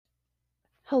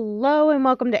Hello and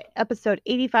welcome to episode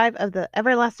 85 of the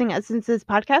Everlasting Essences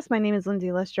podcast. My name is Lindsay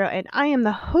Lestro and I am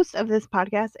the host of this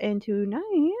podcast. And tonight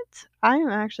I am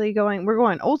actually we're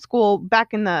going old school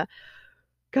back in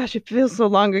gosh, it feels so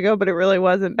long ago, but it really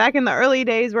wasn't. Back in the early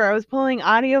days where I was pulling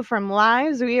audio from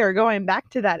lives, we are going back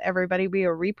to that, everybody. We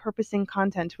are repurposing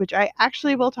content, which I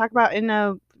actually will talk about in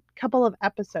a couple of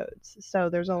episodes. So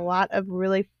there's a lot of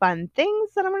really fun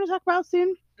things that I'm going to talk about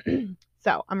soon.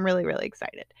 So I'm really, really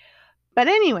excited. But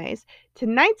anyways,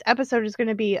 tonight's episode is going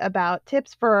to be about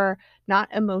tips for not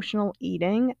emotional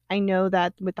eating. I know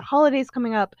that with the holidays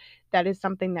coming up, that is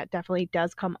something that definitely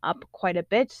does come up quite a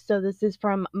bit. So this is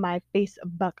from my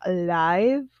Facebook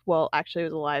Live. Well, actually, it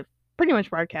was a live, pretty much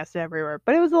broadcasted everywhere,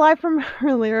 but it was a live from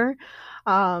earlier,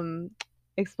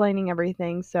 explaining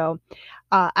everything. So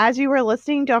as you were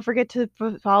listening, don't forget to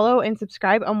follow and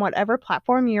subscribe on whatever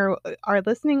platform you are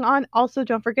listening on. Also,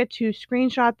 don't forget to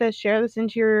screenshot this, share this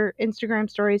into your Instagram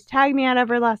stories, tag me at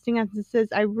Everlasting Essences.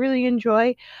 I really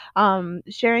enjoy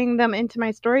sharing them into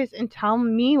my stories, and tell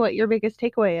me what your biggest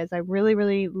takeaway is. I really,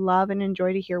 really love and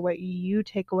enjoy to hear what you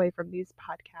take away from these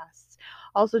podcasts.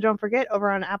 Also, don't forget,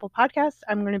 over on Apple Podcasts,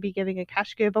 I'm going to be giving a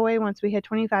cash giveaway once we hit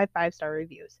 25 5-star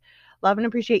reviews. Love and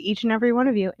appreciate each and every one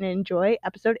of you, and enjoy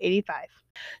episode 85.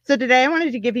 So today I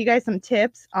wanted to give you guys some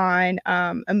tips on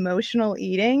emotional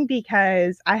eating,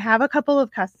 because I have a couple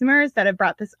of customers that have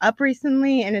brought this up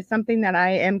recently, and it's something that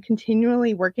I am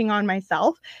continually working on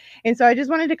myself. And so I just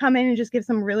wanted to come in and just give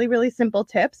some really, really simple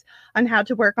tips on how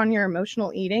to work on your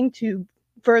emotional eating to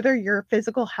further your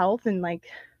physical health and let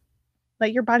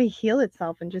your body heal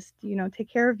itself and just, take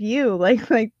care of you.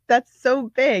 Like that's so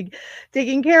big.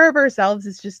 Taking care of ourselves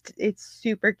is it's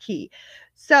super key.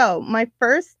 So my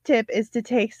first tip is to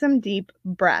take some deep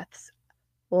breaths.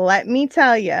 Let me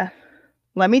tell you,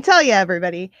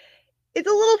 everybody, it's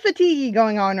a little fatigue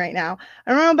going on right now.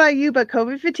 I don't know about you, but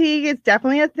COVID fatigue is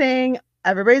definitely a thing.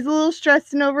 Everybody's a little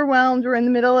stressed and overwhelmed. We're in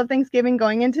the middle of Thanksgiving,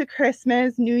 going into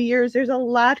Christmas, New Year's. There's a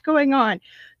lot going on.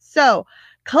 So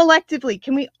collectively,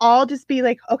 can we all just be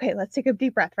like, okay, let's take a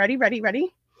deep breath. Ready?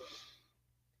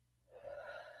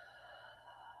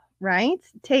 Right?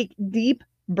 Take deep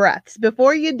breaths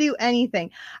before you do anything.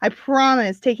 I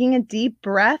promise, taking a deep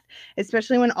breath,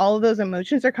 especially when all of those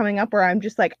emotions are coming up, where I'm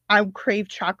just like, I crave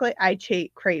chocolate, I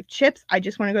crave chips, I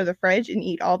just want to go to the fridge and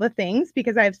eat all the things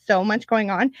because I have so much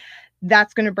going on.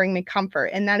 That's going to bring me comfort.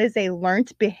 And that is a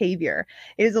learned behavior.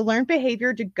 It is a learned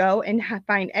behavior to go and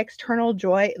find external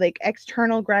joy, like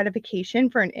external gratification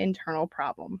for an internal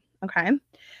problem. Okay.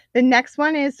 The next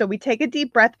one is, so we take a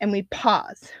deep breath and we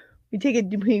pause. We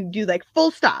do like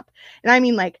full stop. And I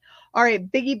mean, like, all right,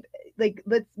 Biggie, like,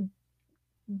 let's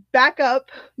back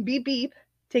up, beep, beep,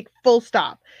 take full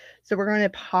stop. So we're going to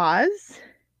pause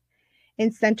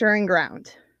and center and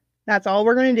ground. That's all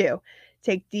we're going to do.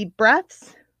 Take deep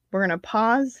breaths. We're going to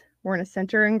pause. We're going to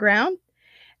center and ground.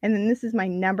 And then this is my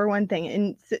number one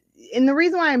thing. And the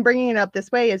reason why I'm bringing it up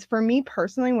this way is, for me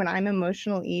personally, when I'm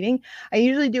emotional eating, I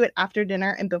usually do it after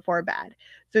dinner and before bed.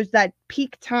 So it's that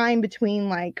peak time between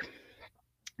like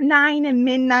 9 and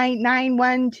midnight, 9,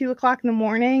 1, 2 o'clock in the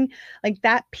morning. Like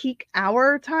that peak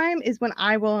hour time is when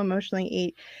I will emotionally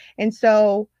eat. And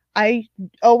so I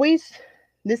always,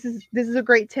 this is a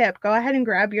great tip. Go ahead and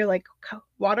grab your like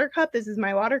water cup. This is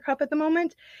my water cup at the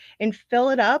moment, and fill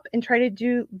it up and try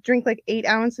to drink like 8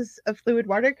 ounces of fluid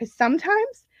water. Because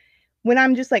sometimes when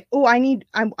I'm just like, oh,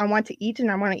 I want to eat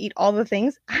and I want to eat all the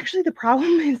things, actually the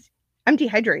problem is I'm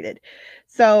dehydrated.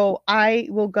 So I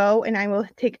will go and I will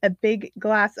take a big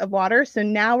glass of water. So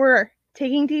now we're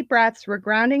taking deep breaths, we're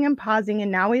grounding and pausing,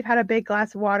 and now we've had a big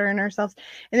glass of water in ourselves.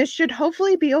 And this should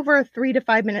hopefully be over a 3 to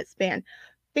 5 minute span.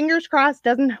 Fingers crossed,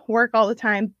 doesn't work all the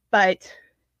time, but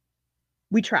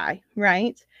we try,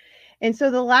 right? And so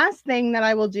the last thing that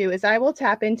I will do is I will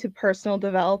tap into personal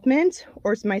development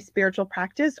or my spiritual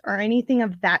practice or anything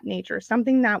of that nature,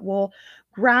 something that will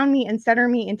ground me and center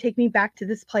me and take me back to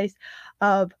this place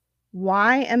of,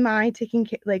 why am I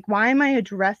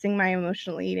addressing my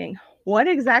emotional eating? What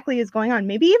exactly is going on?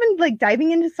 Maybe even like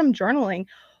diving into some journaling.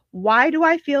 Why do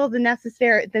I feel the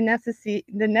necessity?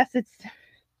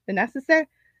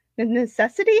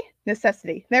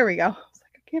 There we go.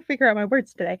 Can't figure out my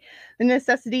words today. The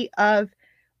necessity of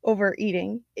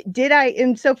overeating.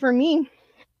 And so for me,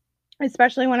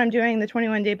 especially when I'm doing the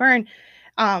 21-day burn,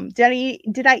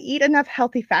 did I eat enough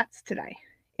healthy fats today?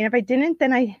 And if I didn't,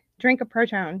 then I drink a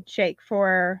protein shake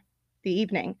for the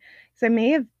evening, because I may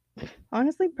have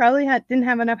honestly probably didn't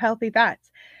have enough healthy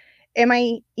fats. Am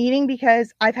I eating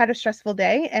because I've had a stressful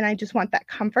day and I just want that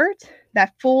comfort,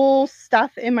 that full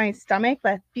stuff in my stomach,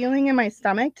 that feeling in my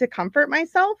stomach to comfort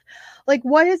myself? Like,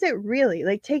 what is it really?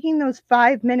 Like taking those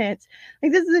 5 minutes,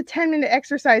 like this is a 10-minute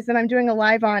exercise that I'm doing a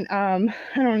live on. I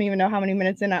don't even know how many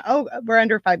minutes in. Oh, we're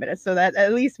under 5 minutes. So that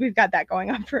at least we've got that going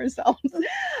on for ourselves.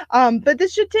 But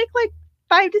this should take like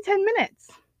 5 to 10 minutes.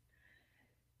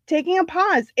 Taking a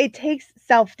pause. It takes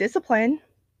self-discipline.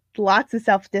 Lots of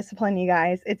self-discipline, you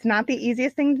guys. It's not the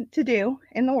easiest thing to do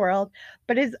in the world,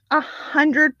 but it's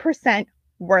 100%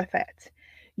 worth it.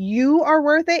 You are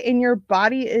worth it, and your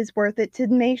body is worth it to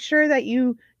make sure that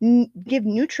you give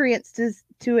nutrients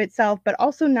to itself, but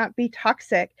also not be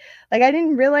toxic. Like, I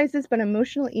didn't realize this, but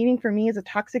emotional eating for me is a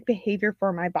toxic behavior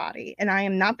for my body, and I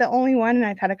am not the only one. And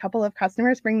I've had a couple of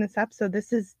customers bring this up, so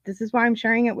this is why I'm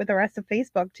sharing it with the rest of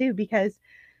Facebook too, because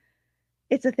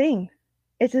it's a thing.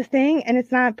 It's a thing, and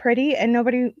it's not pretty, and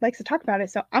nobody likes to talk about it.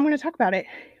 So I'm going to talk about it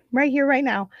right here, right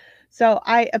now. So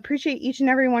I appreciate each and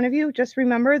every one of you. Just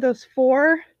remember those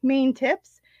 4 main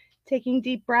tips: taking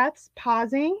deep breaths,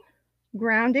 pausing,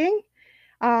 grounding,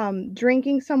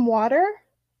 drinking some water,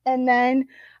 and then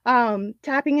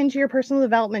tapping into your personal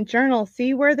development journal.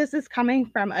 See where this is coming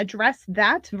from. Address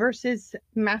that versus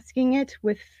masking it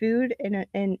with food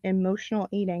and emotional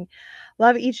eating.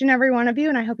 Love each and every one of you,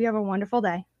 and I hope you have a wonderful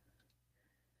day.